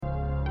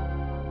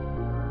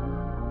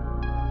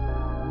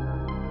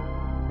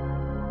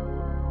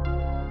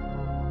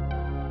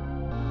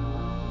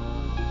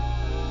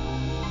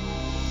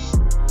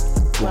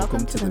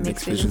Welcome to the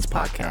Mixed Visions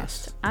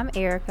podcast. I'm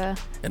Erica.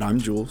 And I'm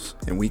Jules,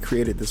 and we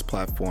created this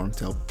platform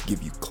to help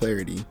give you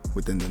clarity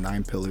within the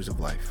 9 pillars of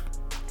life.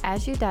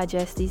 As you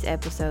digest these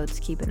episodes,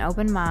 keep an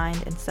open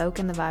mind and soak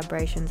in the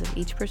vibrations of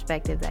each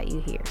perspective that you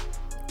hear.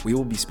 We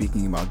will be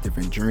speaking about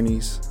different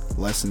journeys,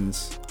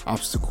 lessons,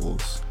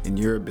 obstacles, and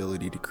your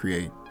ability to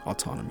create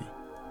autonomy.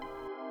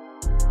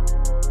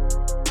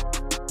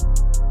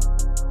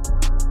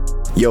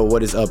 Yo,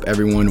 what is up,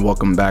 everyone?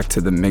 Welcome back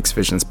to the Mixed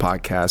Visions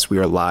podcast. We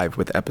are live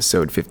with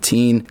episode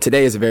 15.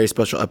 Today is a very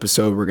special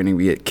episode. We're going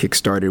to get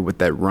kickstarted with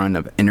that run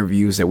of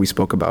interviews that we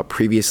spoke about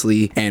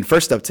previously. And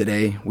first up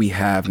today, we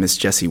have Miss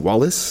Jessie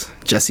Wallace.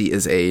 Jessie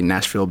is a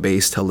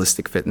Nashville-based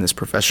holistic fitness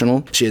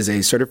professional. She is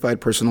a certified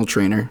personal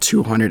trainer,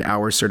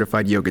 200-hour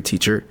certified yoga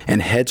teacher,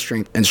 and head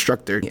strength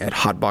instructor at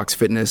Hotbox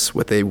Fitness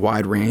with a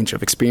wide range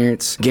of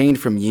experience gained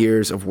from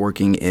years of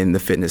working in the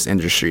fitness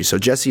industry. So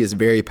Jessie is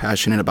very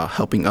passionate about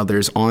helping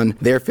others on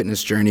their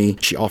fitness journey.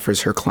 She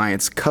offers her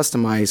clients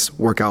customized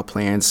workout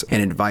plans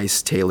and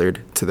advice tailored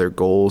to their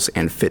goals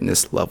and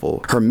fitness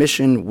level. Her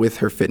mission with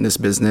her fitness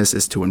business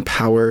is to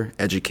empower,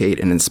 educate,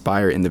 and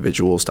inspire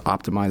individuals to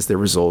optimize their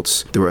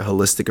results through a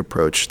holistic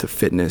approach to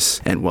fitness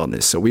and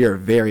wellness. So we are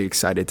very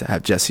excited to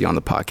have Jessie on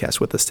the podcast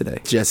with us today.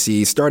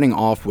 Jessie, starting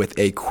off with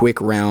a quick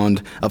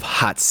round of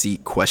hot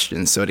seat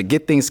questions. So to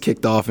get things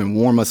kicked off and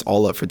warm us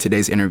all up for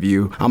today's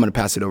interview, I'm going to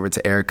pass it over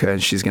to Erica,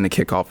 and she's going to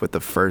kick off with the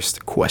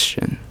first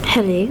question.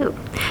 Hello.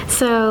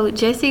 So,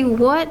 Jessie,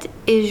 what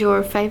is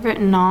your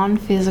favorite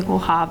non-physical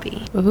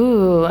hobby?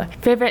 Ooh,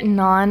 favorite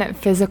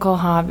non-physical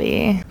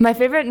hobby. My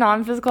favorite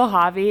non-physical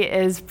hobby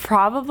is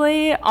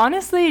probably,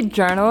 honestly,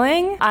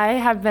 journaling. I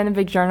have been a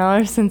big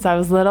journaler since I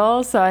was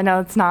little, so I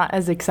know it's not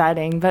as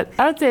exciting, but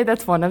I would say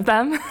that's one of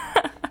them.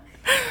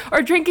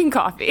 Or drinking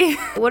coffee.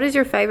 What is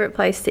your favorite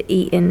place to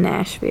eat in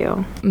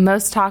Nashville?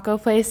 Most taco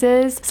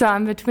places. So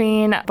I'm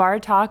between Bar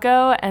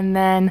Taco, and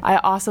then I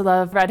also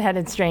love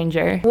Redheaded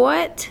Stranger.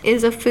 What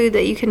is a food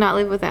that you cannot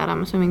live without?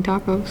 I'm assuming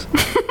tacos.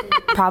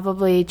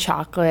 Probably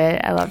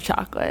chocolate. I love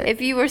chocolate.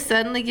 If you were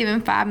suddenly given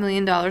 $5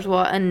 million,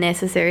 what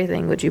unnecessary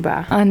thing would you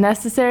buy?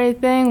 Unnecessary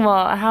thing?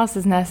 Well, a house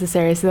is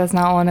necessary, so that's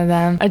not one of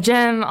them. A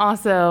gym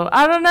also.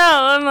 I don't know.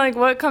 I'm like,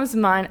 what comes to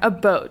mind? A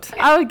boat.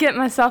 I would get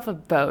myself a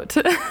boat.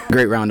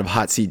 Great round of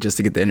hot seat just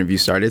to get the interview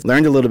started.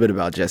 Learned a little bit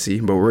about Jessie,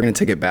 but we're going to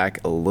take it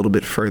back a little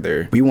bit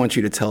further. We want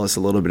you to tell us a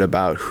little bit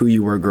about who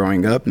you were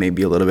growing up,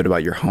 maybe a little bit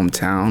about your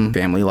hometown,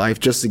 family life,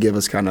 just to give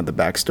us kind of the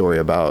backstory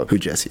about who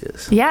Jessie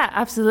is. Yeah,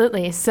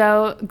 absolutely.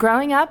 So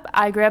growing up,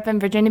 I grew up in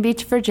Virginia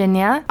Beach,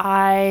 Virginia.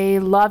 I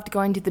loved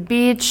going to the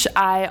beach.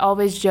 I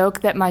always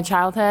joke that my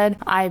childhood,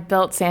 I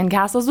built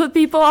sandcastles with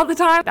people all the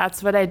time.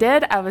 That's what I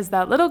did. I was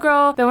that little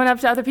girl that went up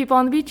to other people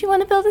on the beach. You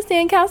want to build a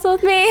sandcastle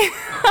with me?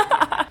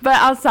 But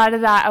outside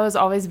of that, I was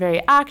always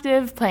very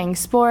active, playing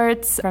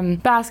sports, from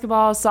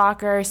basketball,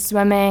 soccer,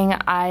 swimming.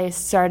 I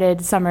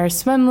started summer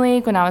swim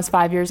league when I was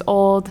 5 years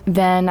old.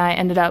 Then I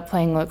ended up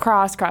playing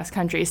lacrosse, cross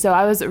country. So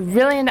I was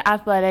really into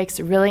athletics,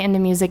 really into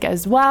music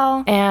as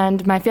well.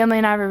 And my family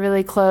and I were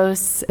really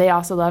close. They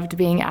also loved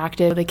being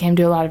active. They came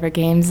to a lot of our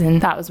games,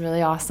 and that was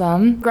really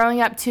awesome.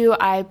 Growing up too,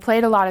 I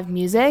played a lot of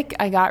music.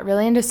 I got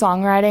really into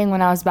songwriting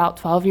when I was about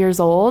 12 years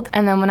old.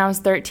 And then when I was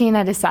 13,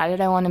 I decided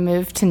I want to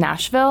move to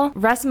Nashville. The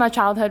rest of my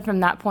childhood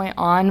from that point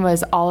on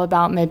was all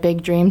about my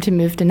big dream to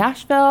move to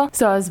Nashville.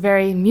 So I was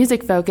very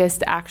music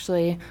focused,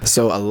 actually.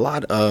 So a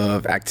lot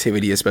of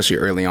activity, especially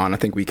early on. I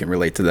think we can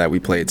relate to that. We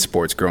played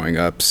sports growing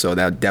up, so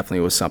that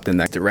definitely was something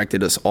that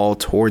directed us all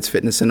towards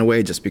fitness in a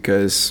way, just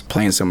because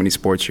playing so many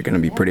sports, you're going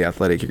to be pretty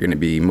athletic, you're going to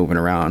be moving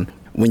around.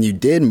 When you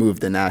did move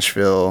to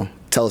Nashville,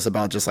 tell us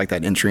about just like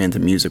that entry into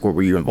music. What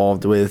were you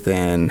involved with,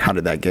 and how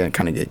did that get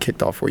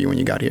kicked off for you when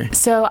you got here?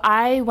 So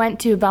I went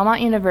to Belmont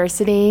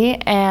University,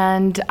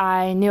 and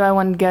I knew I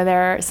wanted to go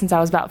there since I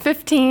was about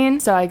 15.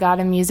 So I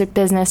got a music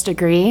business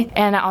degree,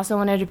 and I also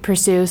wanted to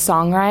pursue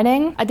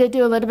songwriting. I did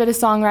do a little bit of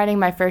songwriting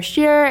my first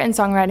year and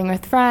songwriting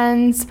with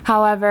friends.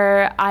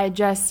 However, I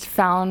just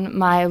found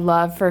my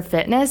love for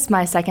fitness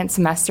my second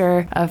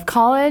semester of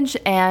college,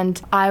 and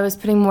I was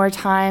putting more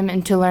time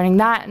into learning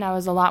that, and I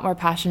was a lot more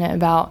passionate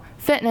about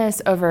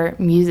fitness over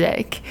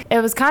music. It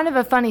was kind of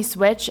a funny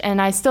switch,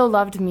 and I still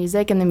loved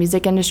music and the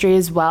music industry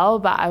as well,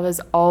 but I was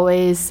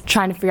always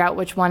trying to figure out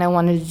which one I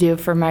wanted to do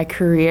for my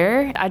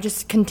career. I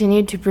just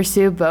continued to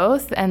pursue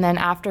both, and then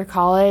after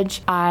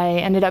college, I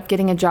ended up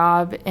getting a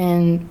job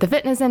in the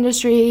fitness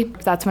industry.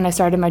 That's when I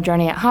started my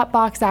journey at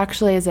Hotbox,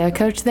 actually, as a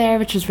coach there,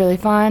 which was really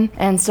fun,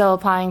 and still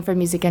applying for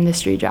music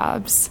industry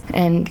jobs,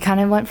 and kind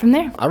of went from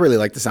there. I really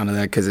like the sound of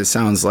that, because it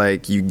sounds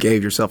like you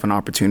gave yourself an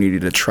opportunity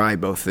to try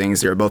both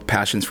things. They were both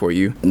passions for for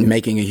you.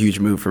 Making a huge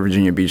move from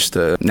Virginia Beach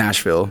to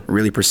Nashville,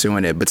 really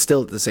pursuing it, but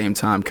still at the same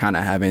time kind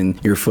of having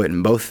your foot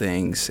in both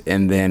things,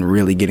 and then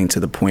really getting to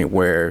the point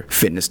where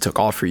fitness took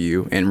off for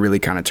you and really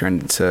kind of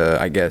turned into,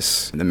 I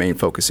guess, the main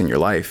focus in your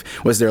life.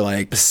 Was there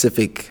like a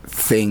specific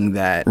thing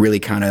that really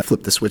kind of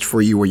flipped the switch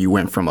for you where you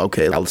went from,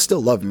 okay, I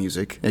still love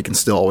music, it can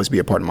still always be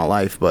a part of my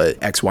life,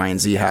 but X, Y, and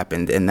Z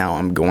happened and now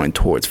I'm going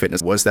towards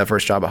fitness? Was that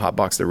first job at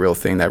Hotbox the real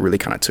thing that really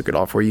kind of took it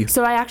off for you?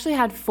 So I actually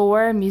had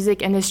 4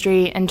 music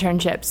industry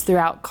internships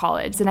throughout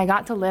college, and I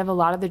got to live a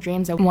lot of the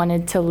dreams I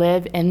wanted to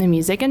live in the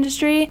music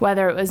industry,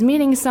 whether it was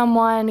meeting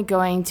someone,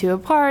 going to a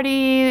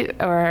party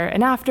or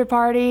an after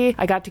party.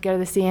 I got to go to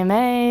the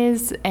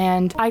CMAs,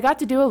 and I got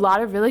to do a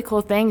lot of really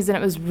cool things, and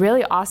it was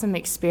really awesome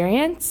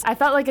experience. I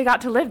felt like I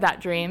got to live that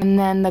dream. And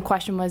then the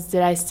question was,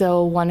 did I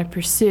still want to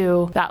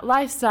pursue that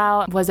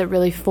lifestyle? Was it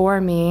really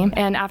for me?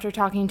 And after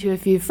talking to a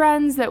few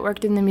friends that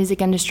worked in the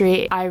music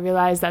industry, I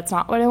realized that's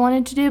not what I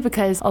wanted to do,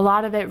 because a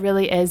lot of it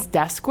really is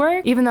desk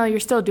work. Even though you're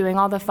still doing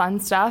all the fun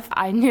stuff,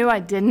 I knew I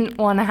didn't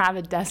want to have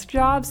a desk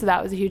job, so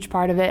that was a huge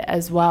part of it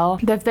as well.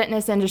 The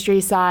fitness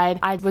industry side,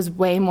 I was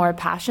way more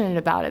passionate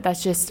about it.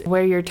 That's just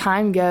where your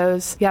time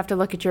goes. You have to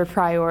look at your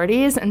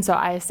priorities, and so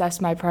I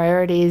assessed my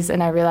priorities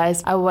and I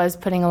realized I was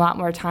putting a lot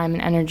more time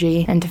and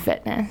energy into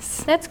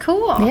fitness. That's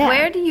cool. Yeah.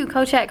 Where do you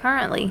coach at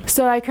currently?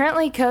 So I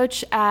currently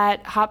coach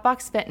at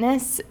Hotbox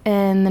Fitness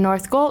in the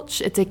North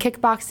Gulch. It's a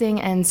kickboxing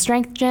and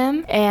strength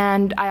gym,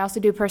 and I also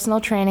do personal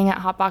training at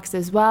Hotbox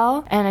as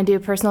well, and I do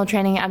personal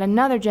training at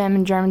another gym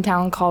in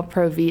Germantown called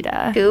Pro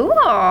Vita.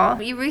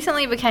 Cool. You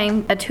recently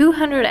became a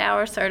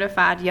 200-hour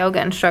certified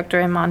yoga instructor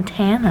in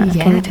Montana.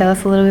 Yeah. Can you tell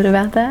us a little bit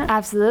about that?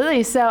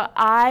 Absolutely. So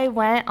I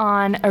went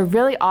on a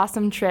really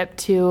awesome trip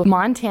to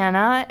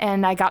Montana,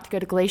 and I got to go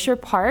to Glacier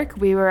Park.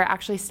 We were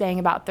actually staying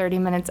about 30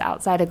 minutes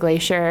outside of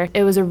Glacier.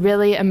 It was a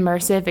really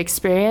immersive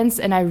experience,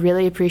 and I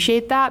really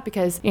appreciate that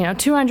because,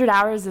 200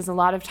 hours is a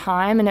lot of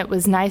time, and it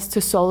was nice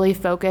to solely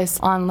focus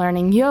on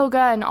learning yoga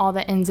and all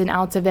the ins and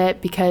outs of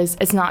it, because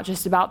it's not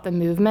just about the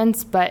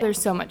movements, but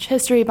there's so much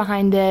history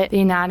behind it, the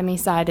anatomy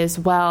side as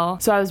well.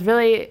 So I was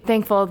really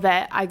thankful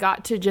that I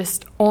got to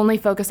just only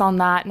focus on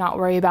that, not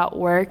worry about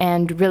work,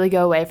 and really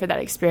go away for that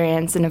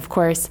experience, and of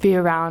course be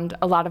around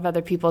a lot of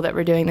other people that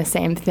were doing the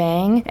same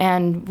thing.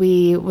 And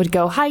we would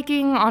go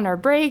hiking on our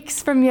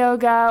breaks from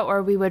yoga,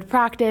 or we would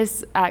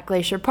practice at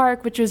Glacier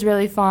Park, which was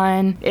really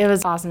fun. It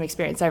was an awesome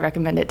experience. I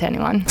recommend it to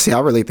anyone. See, I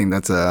really think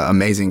that's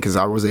amazing, because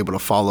I was able to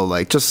follow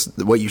just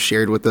what you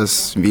shared with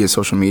us via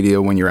social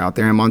media when you're out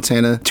there in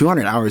Montana.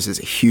 200 hours is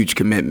a huge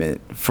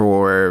commitment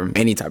for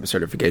any type of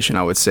certification,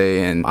 I would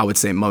say, and I would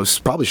say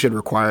most probably should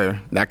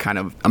require that kind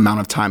of amount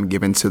of time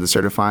given to the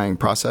certifying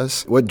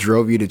process. What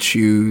drove you to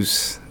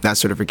choose that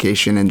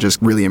certification and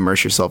just really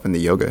immerse yourself in the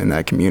yoga in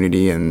that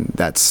community and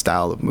that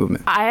style of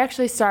movement? I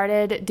actually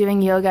started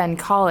doing yoga in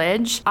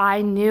college.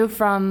 I knew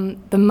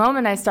from the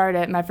moment I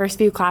started my first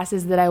few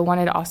classes that I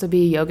wanted to also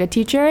be a yoga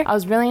teacher. I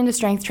was really into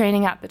strength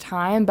training at the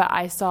time, but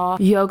I saw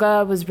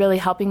yoga was really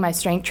helping my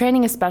strength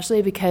training,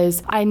 especially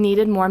because I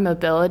needed more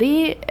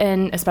mobility,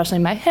 and especially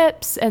my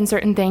hips and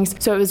certain things.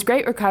 So it was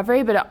great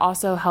recovery, but it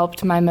also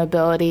helped my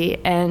mobility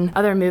and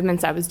other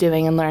movements I was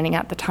doing and learning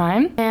at the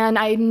time. And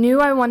I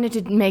knew I wanted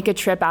to make a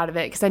trip out of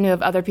it because I knew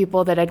of other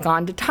people that had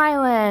gone to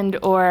Thailand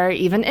or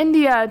even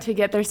India to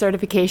get their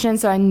certification.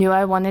 So I knew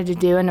I wanted to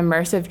do an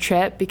immersive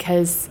trip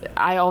because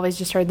I always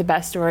just heard the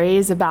best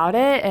stories about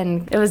it,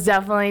 and it was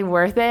definitely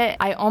worth it.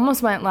 I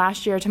almost went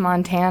last year to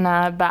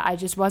Montana, but I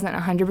just wasn't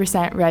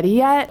 100% ready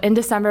yet. In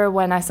December,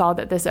 when I saw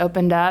that this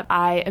opened up,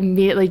 I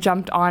immediately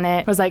jumped on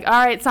it. I was like,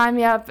 all right, sign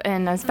me up.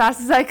 And as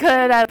fast as I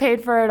could, I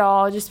paid for it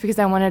all just because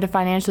I wanted to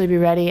financially be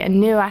ready and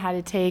knew I had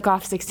to take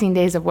off 16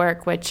 days of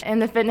work, which in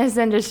the fitness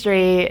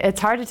industry, it's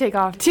hard to take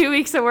off 2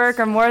 weeks of work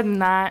or more than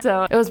that.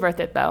 So it was worth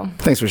it though.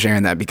 Thanks for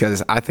sharing that,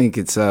 because I think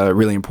it's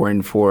really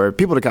important for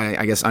people to kind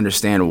of,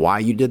 understand why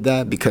you did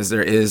that, because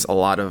there is a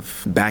lot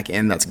of back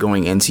end that's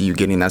going into you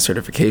getting that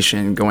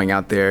certification, going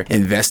out there,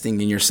 investing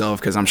in yourself,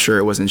 because I'm sure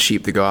it wasn't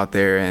cheap to go out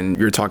there, and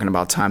you're talking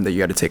about time that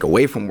you had to take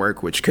away from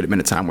work, which could have been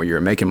a time where you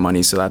were making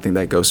money. So I think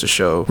that goes to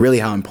show really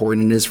how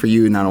important it is for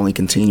you, not only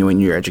continuing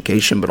your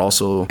education, but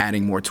also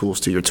adding more tools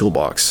to your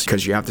toolbox,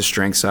 because you have the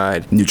strength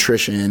side,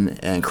 nutrition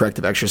and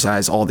corrective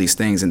exercise, all these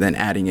things, and then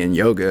adding in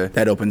yoga,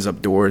 that opens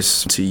up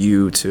doors to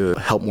you to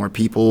help more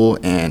people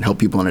and help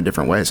people in a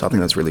different way. So I think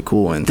that's really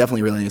cool and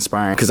definitely really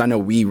inspiring, because I know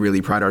we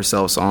really pride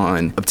ourselves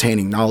on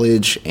obtaining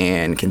knowledge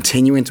and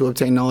continuing to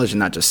obtain knowledge and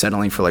not just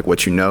settling for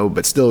what you know,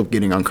 but still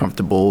getting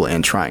uncomfortable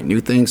and trying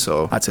new things.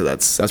 So I'd say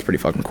that's pretty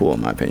fucking cool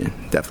in my opinion.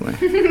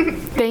 Definitely.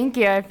 Thank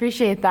you. I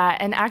appreciate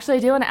that. And actually I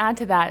do want to add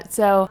to that.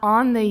 So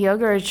on the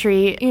yoga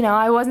retreat,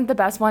 I wasn't the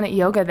best one at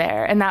yoga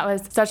there. And that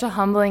was such a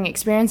humbling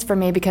experience for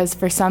me, because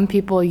for some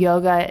people,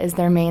 yoga is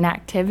their main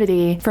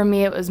activity. For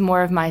me, it was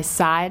more of my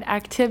side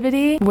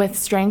activity with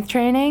strength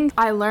training.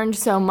 I learned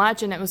so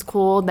much, and it was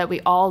cool that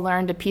we all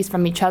learned a piece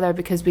from each other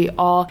because we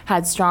all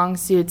had strong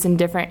suits in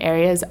different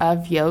areas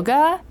of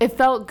yoga. It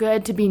felt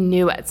good to be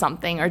new at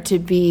something or to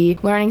be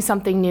learning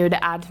something new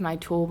to add to my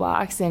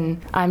toolbox.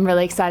 And I'm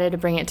really excited to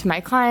bring it to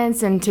my clients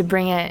clients and to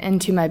bring it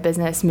into my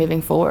business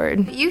moving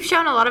forward. You've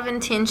shown a lot of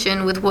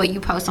intention with what you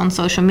post on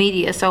social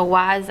media, so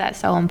why is that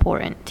so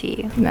important to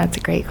you? That's a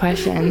great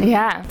question.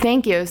 Yeah,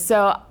 thank you.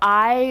 So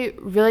I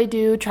really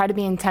do try to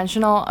be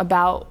intentional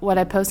about what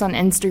I post on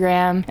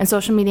Instagram and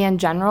social media in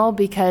general,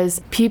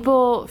 because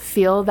people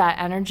feel that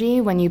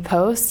energy when you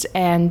post,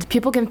 and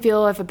people can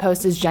feel if a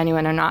post is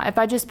genuine or not. If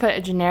I just put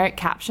a generic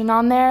caption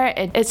on there,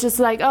 it's just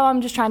like, oh,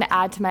 I'm just trying to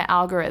add to my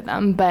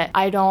algorithm, but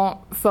I don't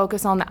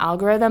focus on the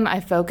algorithm. I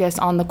focus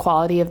on the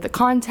quality of the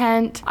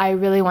content. I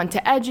really want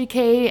to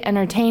educate,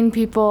 entertain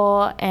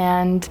people,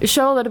 and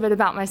show a little bit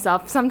about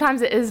myself.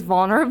 Sometimes it is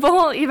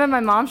vulnerable. Even my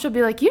mom, she'll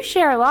be like, you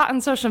share a lot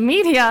on social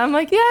media. I'm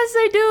like, yes,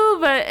 I do,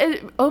 but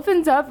it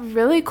opens up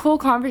really cool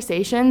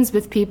conversations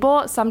with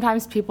people.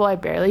 Sometimes people I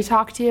barely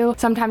talk to.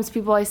 Sometimes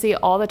people I see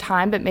all the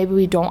time, but maybe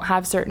we don't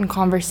have certain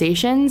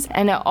conversations,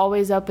 and it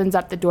always opens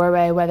up the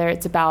doorway, whether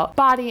it's about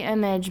body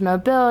image,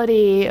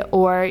 mobility,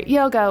 or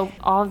yoga,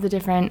 all of the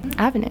different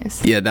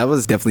avenues. Yeah, that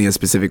was definitely a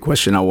specific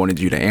question I wanted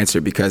you to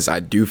answer, because I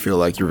do feel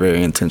like you're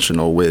very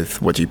intentional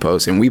with what you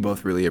post, and we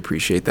both really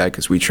appreciate that,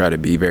 because we try to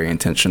be very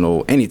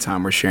intentional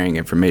anytime we're sharing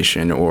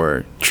information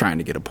or trying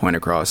to get a point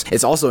across.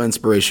 It's also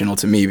inspirational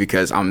to me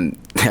because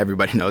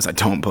everybody knows I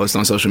don't post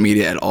on social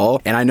media at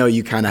all, and I know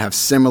you kind of have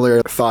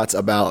similar thoughts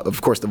about,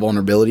 of course, the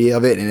vulnerability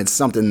of it, and it's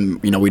something,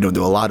 we don't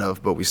do a lot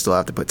of, but we still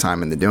have to put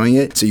time into doing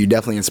it. So you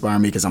definitely inspire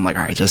me, because I'm like,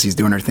 all right, Jessie's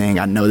doing her thing.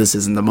 I know this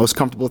isn't the most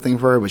comfortable thing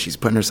for her, but she's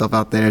putting herself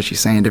out there. She's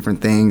saying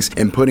different things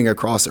and putting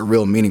across a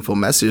real meaningful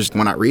message.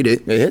 When I read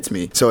it, it hits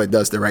me. So it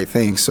does the right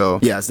thing. So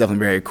yeah, it's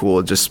definitely very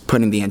cool. Just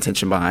putting the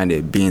intention behind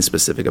it, being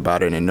specific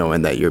about it, and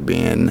knowing that you're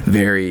being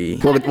very,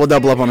 we'll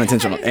double up on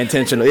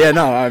intentional. Yeah,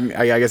 no,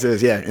 I guess it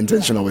is. Yeah,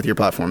 intentional with your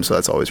platform. So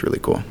that's always really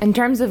cool. In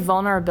terms of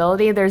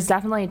vulnerability, there's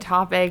definitely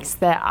topics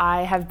that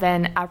I have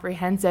been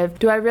apprehensive.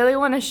 Do I really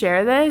want to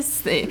share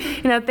this?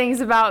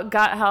 Things about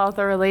gut health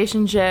or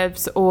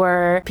relationships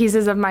or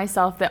pieces of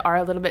myself that are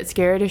a little bit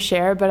scary to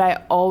share, but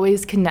I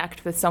always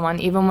connect with someone,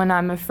 even when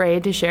I'm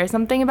afraid to share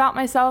something about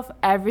myself.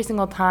 Every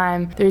single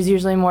time, there's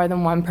usually more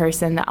than one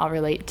person that I'll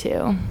relate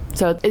to.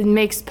 So it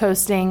makes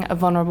posting a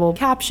vulnerable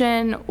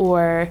caption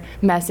or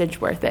message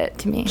worth it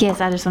to me.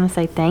 Yes, I just want to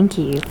say thank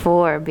you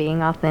for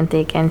being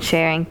authentic and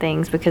sharing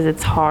things, because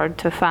it's hard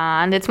to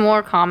find. It's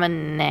more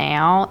common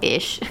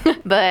now-ish,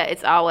 but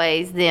it's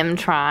always them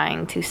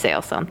trying to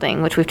sell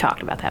something, which we've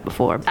talked about that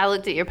before. I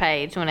looked at your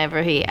page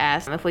whenever he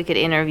asked if we could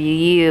interview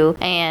you,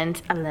 and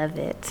I love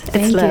it.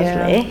 Thank you.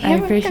 Lovely. I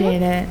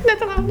appreciate it.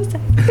 That's all I want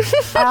to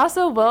say. I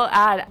also will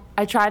add,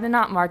 I try to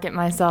not market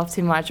myself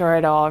too much or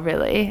at all,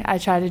 really. I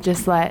try to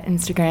just let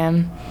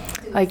Instagram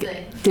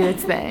do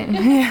its thing.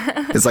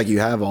 It's like you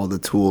have all the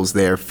tools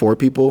there for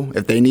people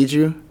if they need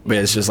you, but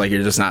it's just like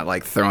you're just not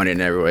like throwing it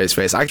in everybody's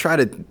face. I try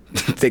to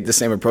take the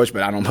same approach,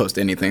 but I don't post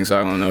anything, so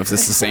I don't know if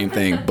it's the same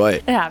thing,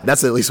 but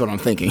that's at least what I'm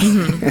thinking.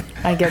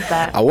 Mm-hmm. I get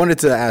that. I wanted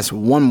to ask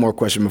one more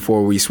question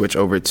before we switch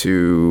over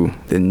to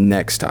the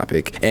next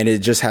topic, and it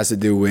just has to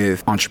do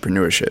with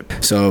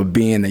entrepreneurship. So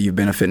being that you've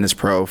been a fitness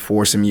pro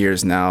for some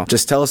years now,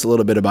 just tell us a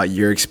little bit about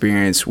your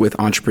experience with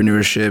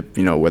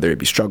entrepreneurship, whether it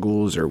be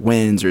struggles or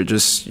wins or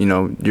just,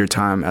 your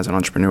time as an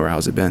entrepreneur.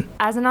 How's it been?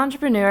 As an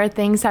entrepreneur,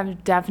 things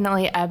have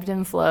definitely ebbed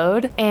and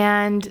flowed,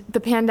 and the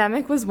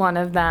pandemic was one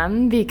of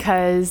them,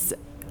 because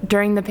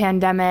during the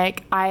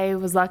pandemic, I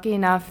was lucky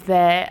enough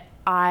that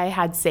I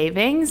had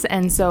savings,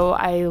 and so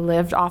I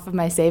lived off of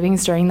my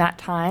savings during that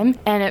time,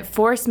 and it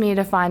forced me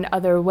to find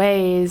other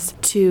ways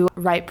to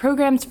write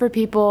programs for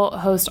people,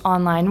 host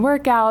online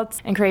workouts,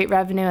 and create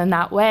revenue in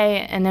that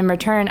way. And in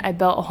return, I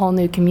built a whole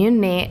new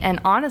community, and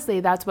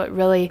honestly, that's what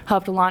really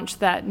helped launch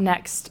that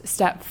next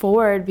step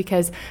forward,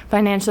 because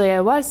financially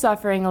I was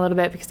suffering a little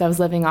bit because I was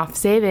living off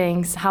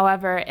savings.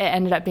 However, it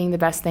ended up being the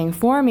best thing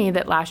for me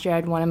that last year I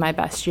had one of my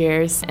best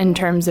years in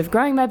terms of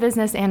growing my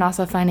business and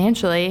also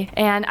financially.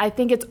 And I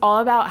think it's all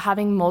about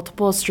having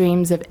multiple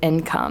streams of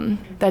income.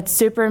 That's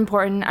super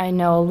important. I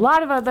know a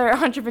lot of other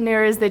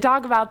entrepreneurs, they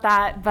talk about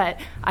that, but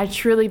I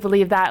truly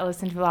believe that. I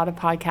listen to a lot of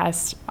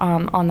podcasts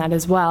on that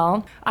as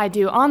well. I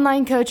do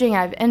online coaching.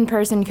 I have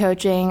in-person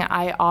coaching.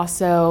 I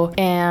also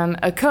am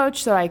a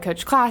coach, so I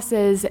coach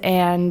classes,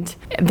 and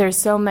there's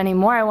so many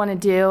more I want to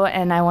do,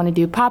 and I want to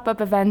do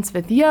pop-up events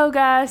with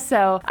yoga.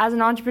 So as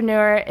an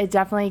entrepreneur, it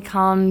definitely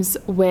comes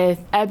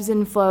with ebbs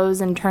and flows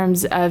in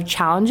terms of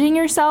challenging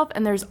yourself,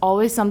 and there's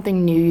always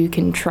something new you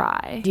can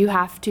try. You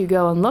have to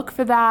go and look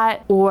for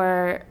that,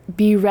 or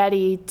be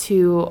ready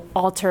to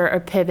alter or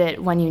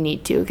pivot when you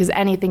need to, because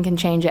anything can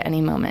change at any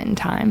moment in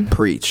time.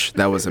 Preach.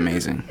 That was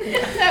amazing.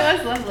 That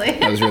was lovely.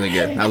 That was really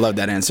good. I love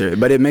that answer.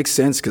 But it makes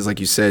sense because, like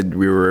you said,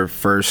 we were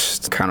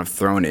first kind of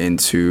thrown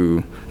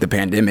into the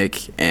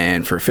pandemic,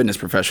 and for fitness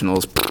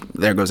professionals,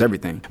 there goes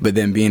everything. But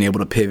then being able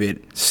to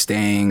pivot,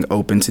 staying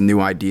open to new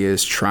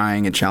ideas,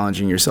 trying and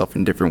challenging yourself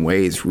in different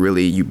ways,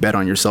 really, you bet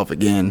on yourself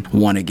again,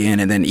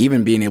 and then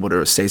even being able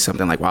to say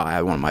something like, wow, I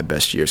had one of my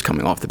best years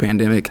coming off the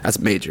pandemic, that's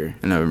major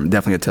and a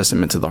definitely a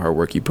testament to the hard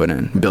work you put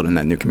in building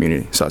that new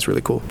community. So that's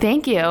really cool.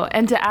 Thank you.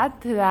 And to add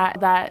to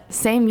that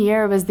same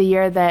year was the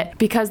year that,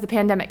 because the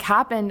pandemic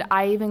happened,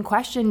 I even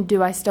questioned,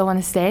 do I still want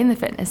to stay in the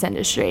fitness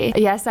industry?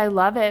 Yes, I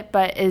love it,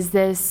 but is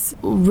this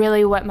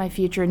really what my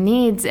future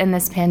needs in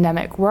this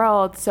pandemic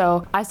world?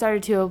 So I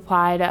started to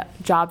apply to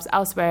jobs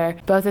elsewhere,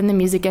 both in the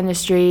music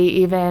industry,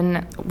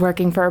 even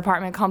working for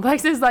apartment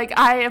complexes. Like,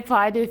 I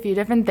applied to a few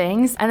different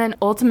things, and then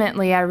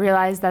ultimately I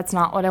realized that's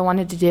not what I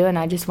wanted to do, and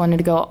I just wanted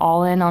to go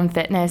all in on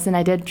fitness, and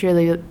I did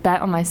truly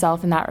bet on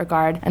myself in that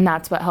regard, and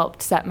that's what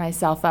helped set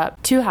myself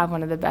up to have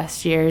one of the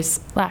best years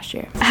last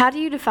year. How do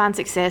you define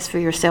success for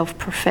yourself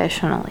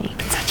professionally?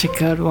 Such a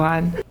good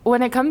one.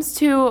 When it comes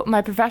to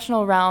my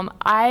professional realm,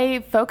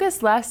 I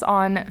focus less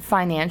on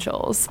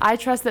financials. I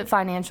trust that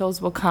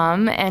financials will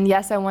come, and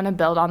yes, I want to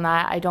build on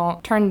that. I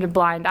don't turn a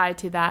blind eye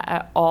to that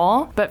at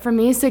all. But for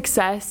me,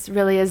 success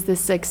really is the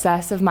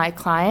success of my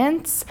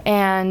clients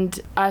and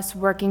us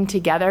working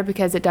together,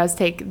 because it does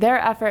take their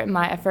effort and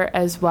my effort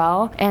as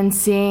well, and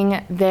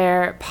seeing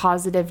their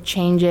positive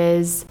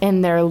changes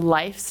in their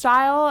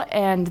lifestyle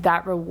and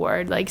that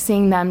reward, like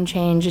seeing them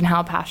change and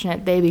how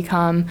passionate they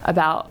become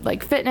about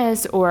like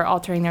fitness or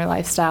altering their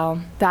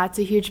lifestyle. That's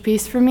a huge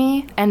piece for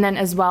me. And then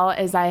as well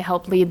as I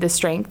help lead the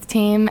strength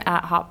team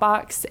at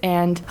Hotbox,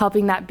 and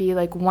helping that be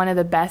like one of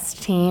the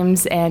best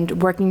teams,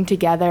 and working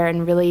together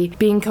and really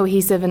being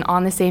cohesive and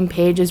on the same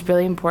page is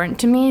really important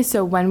to me.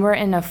 So when we're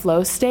in a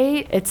flow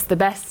state, it's the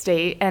best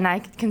state, and I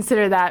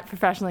consider that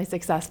professionally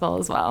successful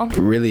as well.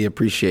 Really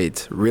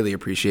appreciate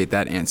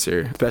that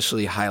answer,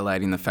 especially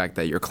highlighting the fact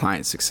that your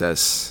client's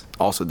success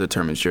also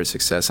determines your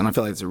success. And I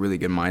feel like it's a really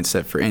good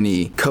mindset for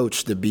any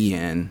coach to be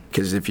in,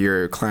 because if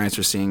your clients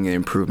are seeing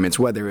improvements,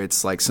 whether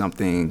it's like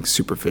something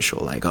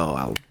superficial, like,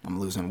 oh, I'm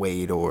losing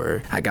weight,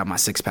 or I got my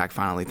six-pack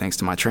finally thanks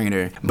to my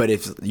trainer, but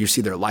if you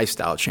see their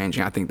lifestyle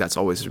changing, I think that's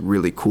always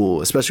really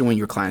cool, especially when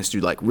your clients do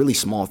like really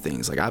small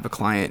things. Like, I have a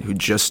client who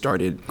just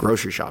started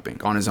grocery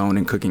shopping on his own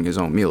and cooking his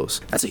own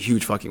meals. That's a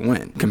huge fucking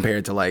win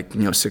compared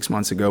to 6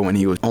 months ago when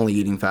he was only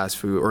eating fast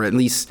food, or at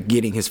least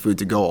getting his food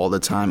to go all the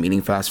time,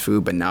 eating fast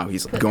food, but now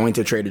he's going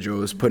to Trader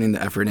Joe's, putting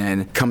the effort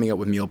in, coming up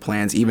with meal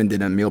plans, even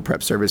did a meal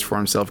prep service for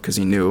himself because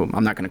he knew,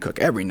 I'm not going to cook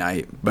every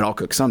night, but I'll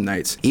cook some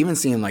nights. Even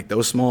seeing like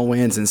those small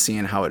wins and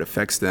seeing how it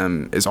affects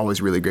them is always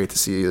really great to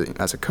see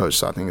as a coach.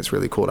 So I think it's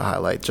really cool to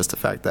highlight just the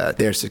fact that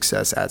their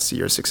success adds to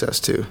your success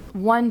too.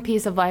 One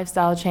piece of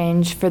lifestyle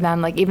change for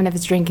them, like even if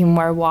it's drinking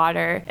more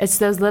water, it's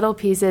those little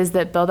pieces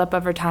that build up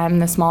over time,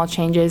 the small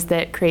changes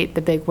that create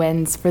the big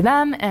wins for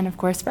them and of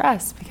course for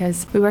us,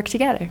 because we work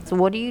together. So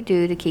what do you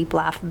do to keep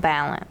life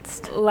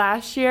balanced?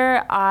 Last year,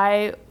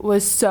 I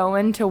was so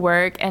into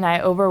work and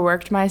I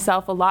overworked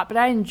myself a lot, but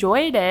I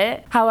enjoyed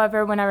it.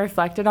 However, when I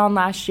reflected on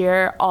last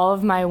year, all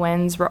of my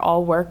wins were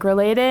all work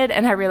related,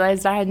 and I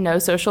realized I had no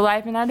social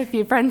life, and I had a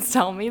few friends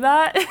tell me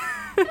that.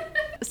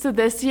 So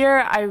this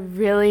year, I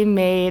really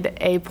made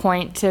a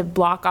point to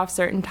block off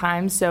certain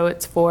times. So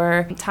it's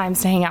for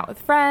times to hang out with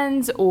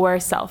friends or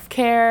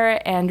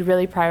self-care, and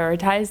really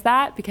prioritize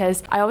that,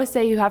 because I always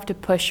say you have to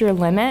push your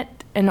limit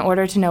in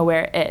order to know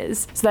where it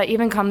is. So that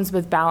even comes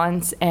with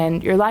balance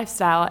and your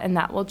lifestyle, and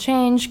that will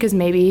change because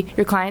maybe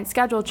your client's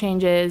schedule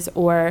changes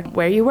or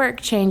where you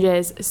work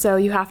changes. So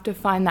you have to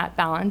find that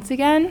balance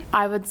again.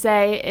 I would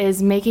say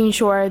is making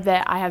sure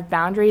that I have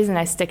boundaries and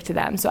I stick to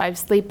them. So I have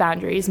sleep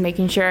boundaries,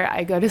 making sure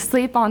I go to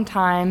sleep on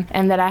time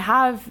and that I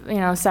have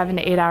 7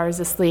 to 8 hours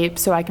of sleep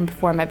so I can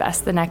perform my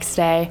best the next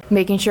day.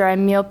 Making sure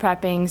I'm meal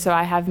prepping so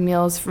I have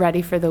meals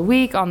ready for the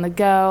week on the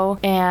go,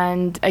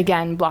 and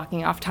again,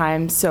 blocking off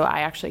time so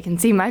I actually can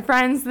see my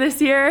friends this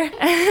year.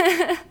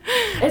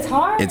 It's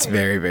hard. It's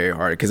very, very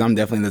hard, because I'm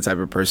definitely the type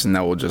of person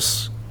that will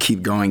just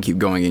keep going,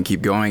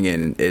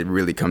 and it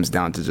really comes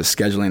down to just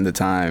scheduling the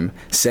time,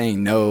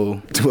 saying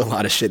no to a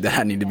lot of shit that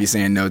I need to be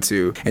saying no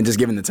to, and just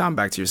giving the time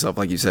back to yourself.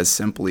 Like you said,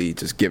 simply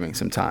just giving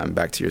some time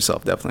back to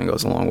yourself definitely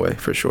goes a long way,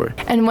 for sure.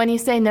 And when you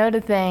say no to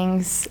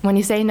things, when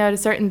you say no to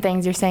certain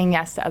things, you're saying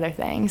yes to other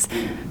things.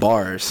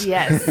 Bars.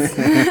 Yes.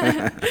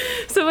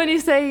 So when you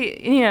say,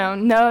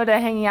 no to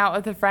hanging out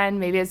with a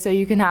friend, maybe it's so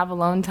you can have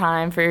alone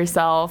time for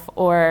yourself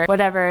or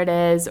whatever it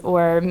is,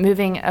 or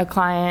moving a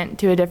client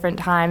to a different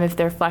time if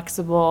they're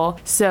flexible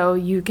so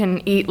you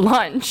can eat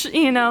lunch.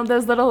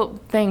 Those little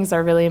things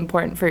are really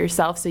important for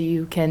yourself so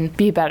you can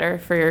be better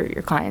for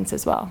your clients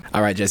as well.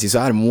 All right, Jessie,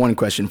 so I had one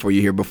question for you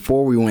here.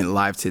 Before we went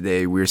live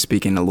today, we were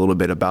speaking a little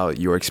bit about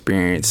your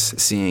experience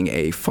seeing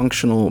a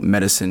functional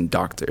medicine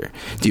doctor.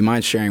 Do you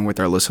mind sharing with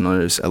our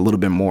listeners a little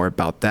bit more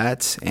about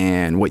that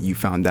and what you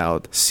found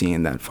out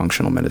seeing that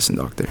functional medicine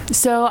doctor?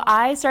 So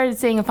I started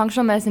seeing a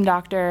functional medicine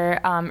doctor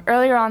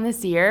earlier on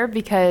this year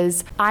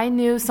because I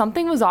knew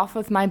something was off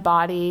with my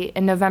body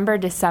in November,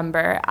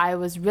 December. I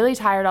was really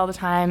tired all the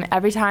time.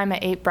 Every time I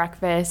ate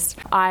breakfast,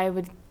 I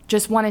would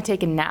just want to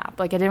take a nap.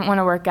 Like, I didn't want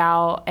to work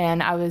out,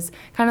 and I was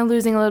kind of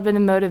losing a little bit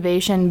of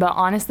motivation, but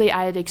honestly,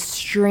 I had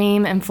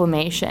extreme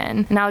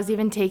inflammation, and I was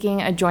even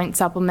taking a joint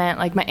supplement.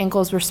 Like, my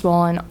ankles were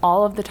swollen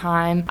all of the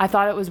time. I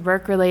thought it was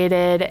work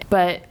related,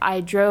 but I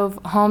drove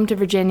home to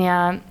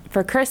Virginia,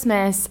 for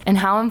Christmas and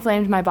how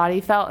inflamed my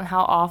body felt and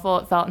how awful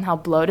it felt and how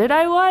bloated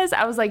I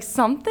was like,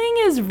 something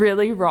is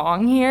really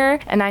wrong here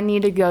and I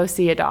need to go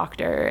see a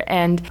doctor.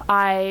 And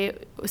I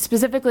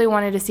specifically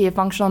wanted to see a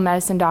functional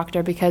medicine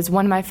doctor because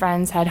one of my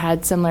friends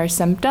had similar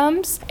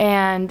symptoms,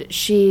 and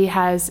she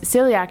has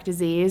celiac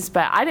disease,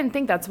 but I didn't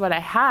think that's what I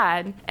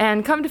had,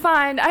 and come to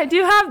find I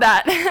do have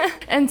that.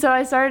 And so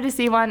I started to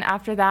see one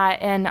after that,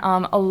 and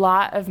a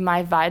lot of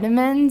my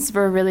vitamins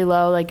were really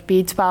low, like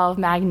B12,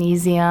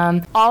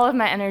 magnesium, all of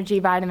my energy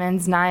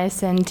vitamins,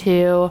 niacin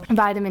 2,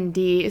 vitamin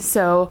D.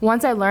 So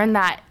once I learned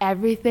that,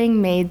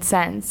 everything made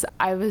sense.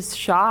 I was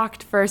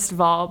shocked, first of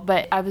all,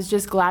 but I was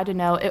just glad to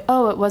know, it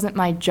wasn't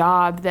my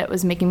job that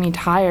was making me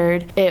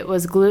tired. It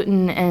was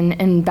gluten and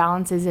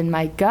imbalances in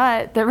my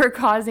gut that were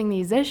causing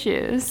these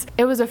issues.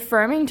 It was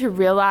affirming to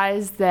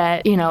realize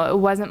that, it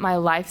wasn't my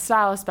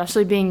lifestyle,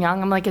 especially being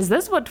young. I'm like, is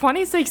this what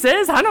 26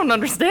 is? I don't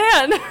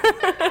understand.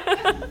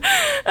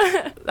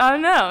 I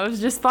don't know. It was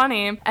just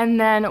funny. And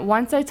then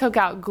once I took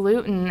out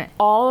gluten,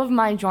 all of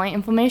my joint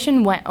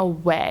inflammation went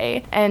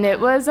away, and it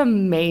was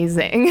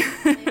amazing.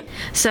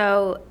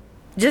 So,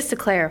 just to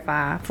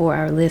clarify for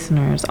our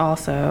listeners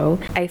also,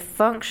 a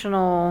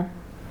functional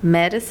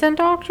medicine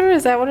doctor,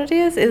 is that what it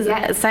is? Is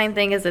it the same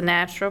thing as a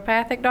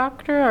naturopathic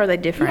doctor, or are they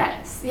different?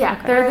 Yes, yeah,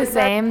 okay. They're the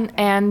same,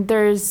 and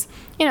there's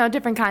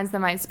different kinds that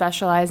might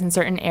specialize in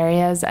certain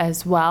areas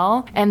as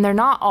well, and they're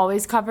not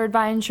always covered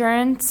by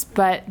insurance,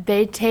 but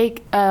they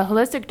take a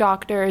holistic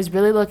doctor is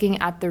really looking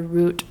at the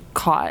root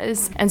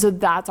cause, and so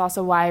that's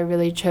also why I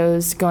really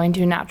chose going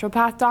to a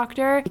naturopath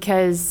doctor,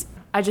 because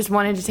I just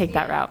wanted to take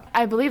that route.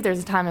 I believe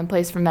there's a time and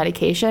place for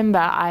medication,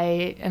 but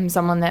I am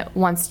someone that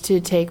wants to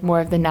take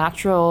more of the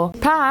natural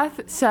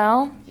path,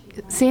 so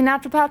see a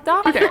naturopath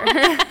doctor.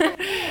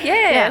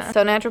 Yeah.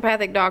 So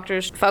naturopathic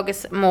doctors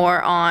focus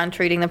more on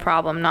treating the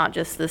problem, not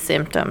just the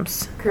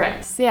symptoms.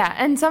 Correct. Yeah,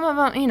 and some of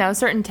them,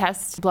 certain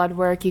tests, blood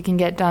work, you can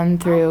get done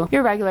through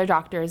your regular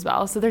doctor as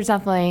well. So there's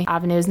definitely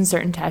avenues and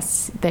certain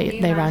tests they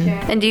run.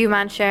 And do you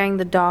mind sharing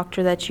the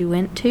doctor that you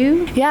went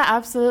to? Yeah,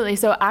 absolutely.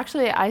 So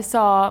actually, I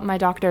saw my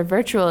doctor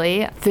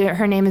virtually.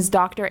 Her name is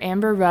Dr.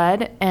 Amber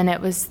Rudd, and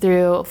it was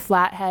through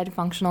Flathead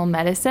Functional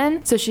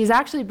Medicine. So she's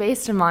actually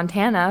based in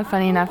Montana.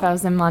 Funny enough, I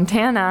was in Montana,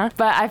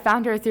 but I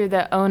found her through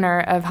the owner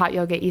of Hot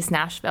Yoga East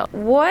Nashville.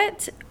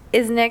 What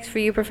is next for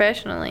you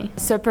professionally?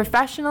 So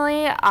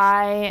professionally,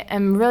 I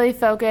am really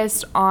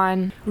focused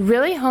on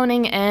really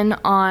honing in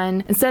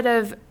on, instead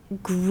of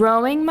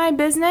growing my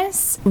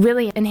business,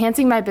 really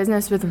enhancing my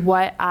business with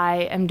what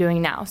I am doing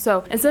now.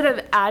 So instead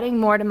of adding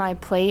more to my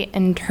plate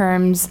in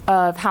terms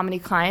of how many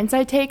clients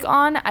I take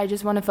on, I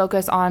just want to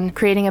focus on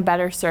creating a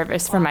better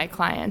service for my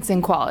clients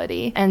in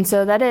quality. And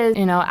so that is,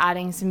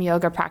 adding some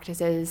yoga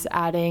practices,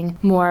 adding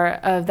more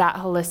of that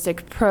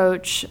holistic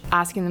approach,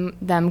 asking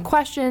them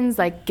questions,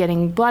 like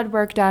getting blood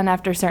work done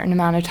after a certain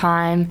amount of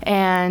time,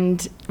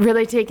 and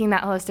really taking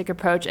that holistic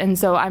approach. And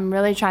so I'm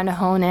really trying to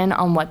hone in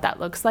on what that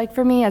looks like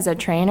for me as a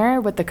trainer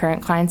with the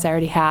current clients I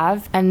already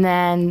have. And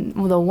then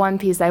the one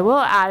piece I will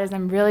add is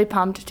I'm really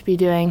pumped to be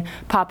doing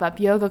pop-up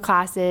yoga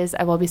classes.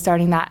 I will be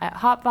starting that at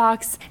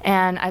Hotbox,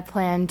 and I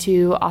plan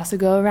to also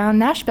go around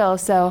Nashville,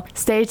 so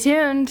stay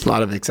tuned. A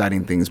lot of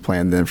exciting things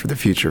planned then for the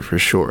future, for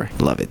sure.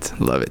 Love it.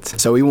 Love it.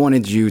 So we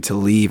wanted you to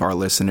leave our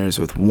listeners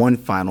with one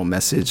final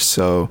message,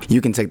 so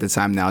you can take the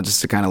time now just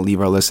to kind of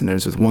leave our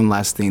listeners with one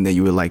last thing that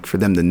you would like for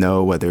them to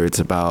know, whether it's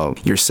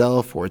about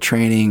yourself or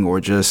training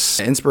or just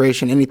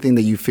inspiration, anything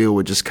that you feel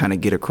would just kind of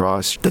get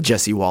across the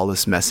Jessie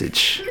Wallace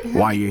message,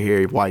 why you're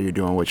here, why you're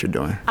doing what you're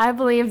doing. I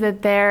believe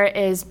that there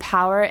is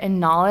power in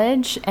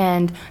knowledge,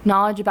 and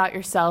knowledge about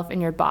yourself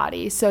and your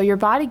body. So your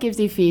body gives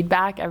you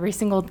feedback every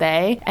single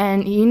day,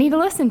 and you need to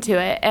listen to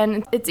it.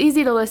 And it's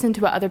easy to listen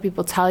to what other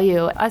people tell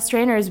you. Us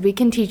trainers, we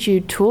can teach you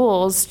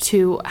tools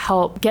to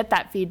help get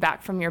that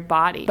feedback from your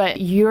body,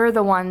 but you're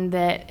the one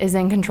that is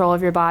in control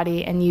of your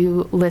body, and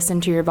you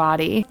listen to your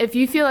body. If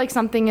you feel like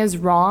something is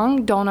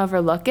wrong, don't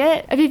overlook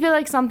it. If you feel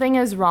like something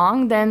is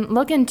wrong, then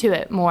look into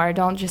it more.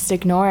 Don't just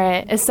ignore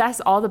it.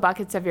 Assess all the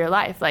buckets of your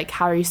life, like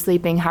how are you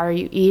sleeping, how are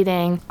you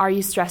eating, are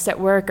you stressed at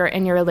work or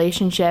in your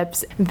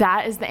relationships.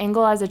 That is the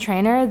angle as a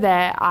trainer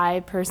that I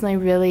personally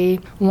really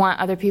want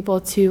other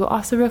people to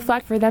also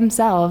reflect for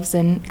themselves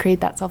and create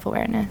that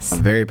self-awareness. A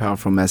very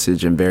powerful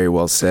message and very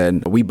well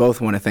said. We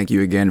both want to thank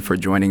you again for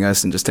joining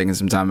us and just taking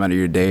some time out of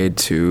your day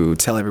to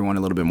tell everyone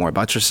a little bit more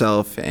about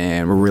yourself,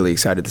 and we're really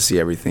excited to see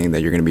everything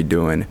that you're going to be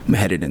doing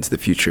headed into the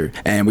future.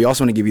 And we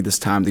also want to give you this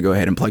time to go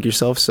ahead and plug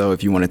yourself, so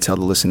if you want to tell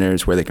the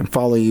listeners where they can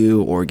follow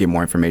you or get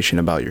more information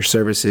about your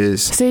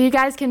services. So you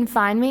guys can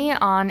find me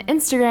on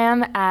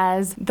Instagram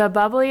as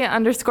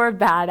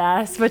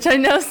 @thebubbly_badass, which I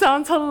know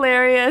sounds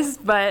hilarious,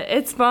 but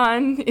it's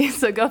fun.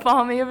 So go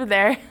follow me over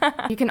there.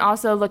 You can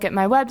also look at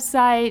my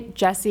website,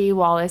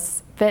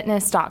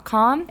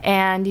 mixfitness.com,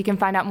 and you can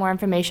find out more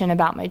information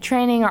about my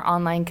training or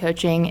online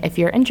coaching. If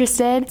you're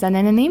interested, send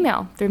in an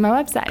email through my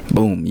website.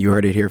 Boom, you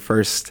heard it here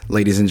first.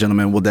 Ladies and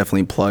gentlemen, we'll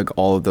definitely plug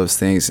all of those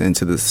things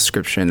into the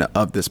description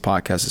of this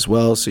podcast as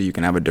well, so you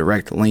can have a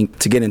direct link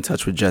to get in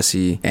touch with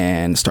Jessie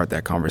and start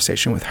that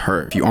conversation with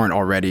her. If you aren't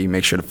already,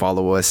 make sure to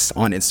follow us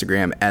on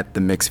Instagram at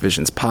the Mixed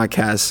Visions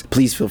Podcast.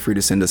 Please feel free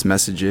to send us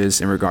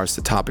messages in regards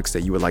to topics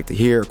that you would like to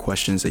hear,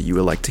 questions that you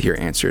would like to hear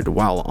answered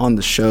while on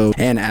the show.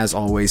 And as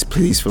always,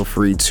 please feel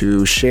free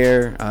to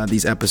share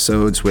these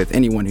episodes with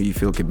anyone who you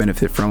feel could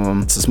benefit from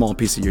them. It's a small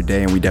piece of your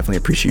day, and we definitely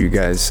appreciate you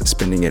guys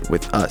spending it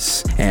with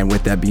us. And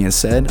with that being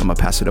said, I'm gonna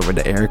pass it over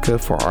to Erica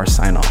for our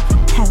sign off.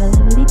 Have a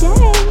lovely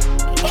day.